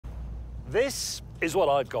This is what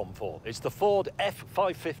I've gone for. It's the Ford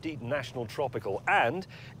F550 National Tropical, and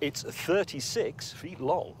it's 36 feet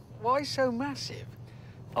long. Why so massive?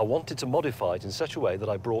 I wanted to modify it in such a way that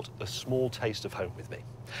I brought a small taste of home with me.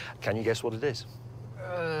 Can you guess what it is?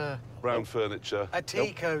 Brown furniture. A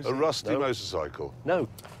tea cozy. A rusty No. motorcycle. No.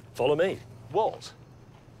 Follow me. What?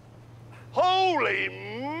 Holy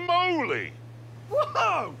moly!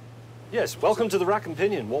 Whoa! Yes, welcome to the Rack and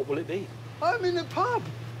Pinion. What will it be? I'm in a pub.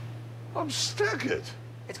 I'm staggered.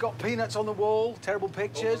 It's got peanuts on the wall, terrible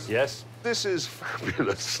pictures. Yes, This is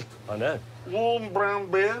fabulous. I know. Warm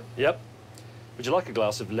brown beer. Yep. Would you like a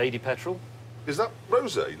glass of Lady Petrol? Is that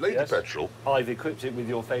rosé? Lady Yes. Petrol? I've equipped it with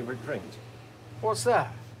your favourite drink. What's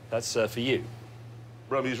that? That's for you.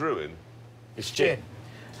 Rummy's Ruin? It's gin.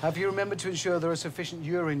 Have you remembered to ensure there are sufficient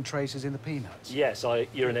urine traces in the peanuts? Yes, I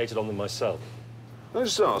urinated on them myself. Can I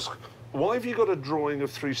just ask, why have you got a drawing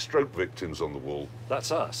of 3 stroke victims on the wall?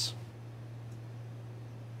 That's us.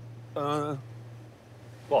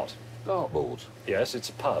 What? Dartboard. Yes, it's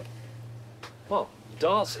a pub. Well,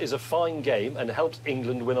 darts is a fine game and helps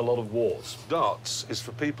England win a lot of wars. Darts is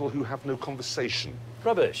for people who have no conversation.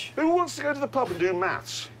 Rubbish. Who wants to go to the pub and do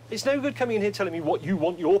maths? It's no good coming in here telling me what you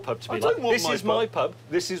want your pub to be I like. don't want This my is my pub.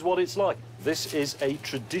 This is what it's like. This is a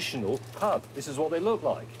traditional pub. This is what they look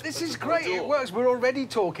like. This is great. It works. We're already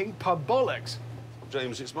talking pub bollocks.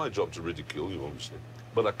 James, it's my job to ridicule you, obviously.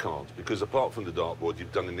 But I can't, because apart from the dartboard,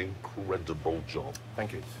 you've done an incredible job.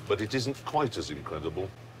 Thank you. But it isn't quite as incredible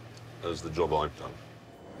as the job I've done.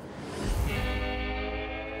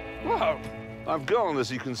 Whoa! I've gone,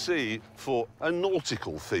 as you can see, for a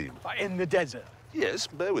nautical theme. In the desert. Yes,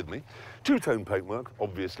 bear with me. Two-tone paintwork,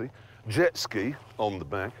 obviously. Jet ski on the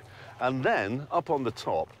back. And then, up on the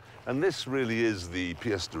top, and this really is the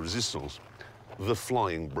pièce de résistance, the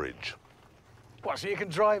flying bridge. What, so you can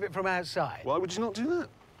drive it from outside? Why would you not do that?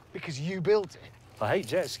 Because you built it. I hate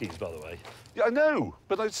jet skis, by the way. Yeah, I know,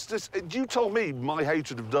 but it's just, you told me my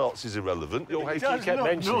hatred of darts is irrelevant. Your hatred... does kept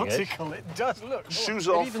mentioning it. nautical. It does look. Shoes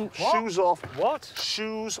It off, even- shoes off. What?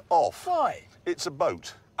 Shoes off. Why? It's a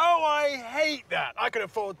boat. Oh, I hate that. I could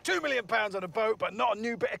afford £2 million on a boat, but not a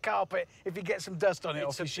new bit of carpet if you get some dust on it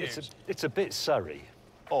off your shoes. It's a bit Surrey.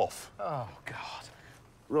 Off. Oh, God.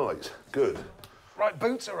 Right, good. Right,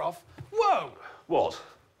 boots are off. Whoa! What?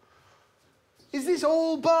 Is this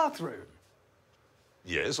all bathroom?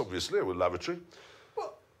 Yes, obviously, a lavatory.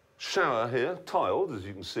 What? Shower here, tiled, as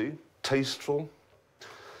you can see. Tasteful.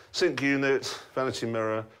 Sink unit, vanity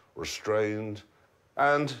mirror, restrained.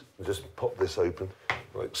 And just pop this open,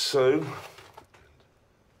 like so.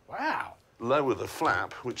 Wow. Lower the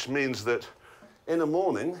flap, which means that in the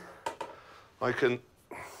morning, I can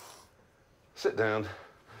sit down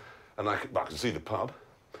and I can see the pub.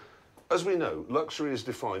 As we know, luxury is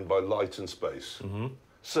defined by light and space. Mm-hmm.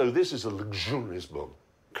 So this is a luxurious pub.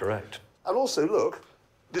 Correct. And also, look,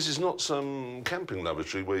 this is not some camping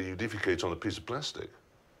lavatory where you defecate on a piece of plastic.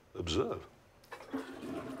 Observe.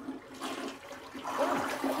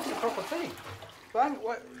 It's a proper thing. Bang,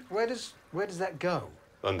 where does that go?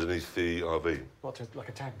 Underneath the RV. What, like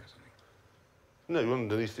a tank or something? No,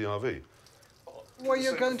 underneath the RV. Well,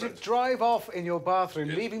 you're going to drive off in your bathroom,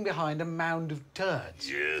 leaving behind a mound of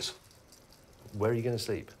turds. Yes. Where are you going to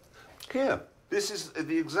sleep? Here. This is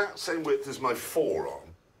the exact same width as my forearm.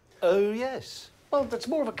 Oh, yes. Well, that's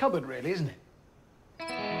more of a cupboard, really, isn't it?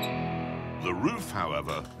 The roof,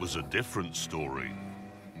 however, was a different story.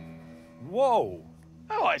 Whoa.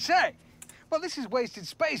 Oh, I say. Well, this is wasted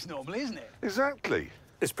space normally, isn't it? Exactly.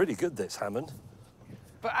 It's pretty good, this, Hammond.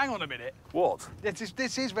 But hang on a minute. What?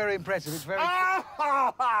 This is very impressive. It's very...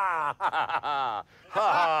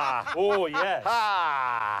 Oh, yes.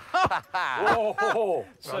 Oh.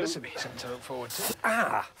 So this would be something to look forward to.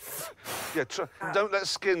 Yeah, don't let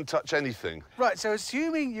skin touch anything. Right, so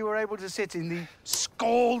assuming you were able to sit in the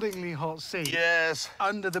scaldingly hot seat Yes.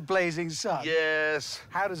 under the blazing sun, Yes.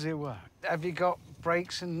 how does it work? Have you got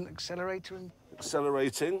brakes and accelerator and...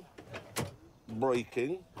 Accelerating.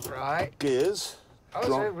 Braking. Right. Gears. Oh,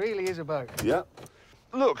 so it really is a boat. Yeah.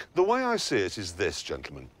 Look, the way I see it is this,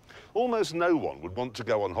 gentlemen. Almost no one would want to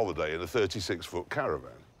go on holiday in a 36-foot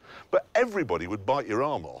caravan. But everybody would bite your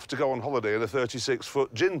arm off to go on holiday in a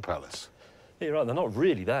 36-foot gin palace. You're right, they're not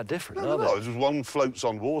really that different, No, are no, they? no. One floats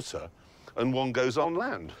on water and one goes on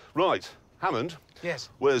land. Right, Hammond. Yes.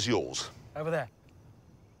 Where's yours? Over there.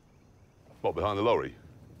 What, behind the lorry?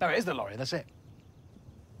 No, it is the lorry, that's it.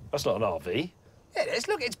 That's not an RV. It is.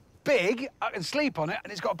 Look, it's big. I can sleep on it,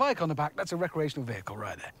 and it's got a bike on the back. That's a recreational vehicle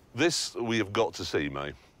right there. This we have got to see,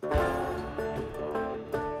 May.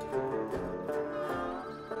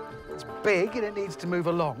 It's big and it needs to move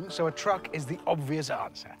along, so a truck is the obvious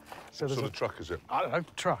answer. So What sort of truck is it? I don't know,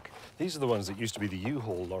 truck. These are the ones that used to be the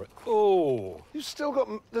U-Haul lorry. Oh! You've still got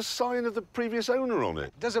the sign of the previous owner on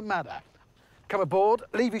it. Doesn't matter. Come aboard,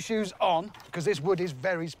 leave your shoes on, because this wood is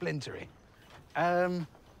very splintery.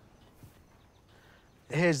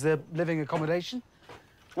 Here's the living accommodation.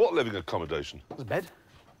 What living accommodation? There's a bed.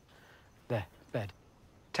 There, bed.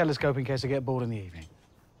 Telescope in case I get bored in the evening.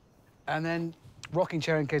 And then rocking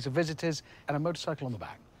chair in case of visitors, and a motorcycle on the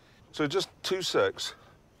back. So just 2 secs.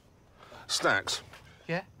 Stacks.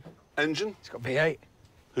 Yeah, Engine? it's got V8.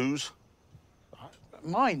 Whose?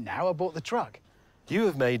 Mine now, I bought the truck. You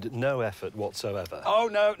have made no effort whatsoever. Oh,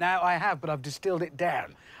 no, now I have, but I've distilled it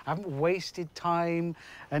down. I haven't wasted time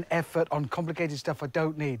and effort on complicated stuff I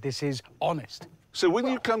don't need. This is honest. So when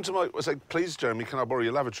you come to my... I say, please, Jeremy, can I borrow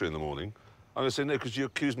your lavatory in the morning? I'm going to say no, because you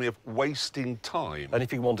accuse me of wasting time. And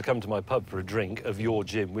if you want to come to my pub for a drink of your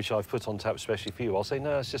gin, which I've put on tap especially for you, I'll say,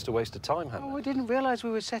 no, it's just a waste of time, Hannah. Oh, I didn't realise we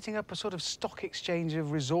were setting up a sort of stock exchange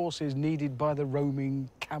of resources needed by the roaming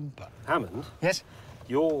camper. Hammond? Yes?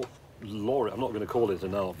 Your lorry, I'm not going to call it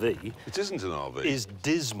an RV, It isn't an RV. is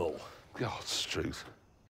dismal. God's truth.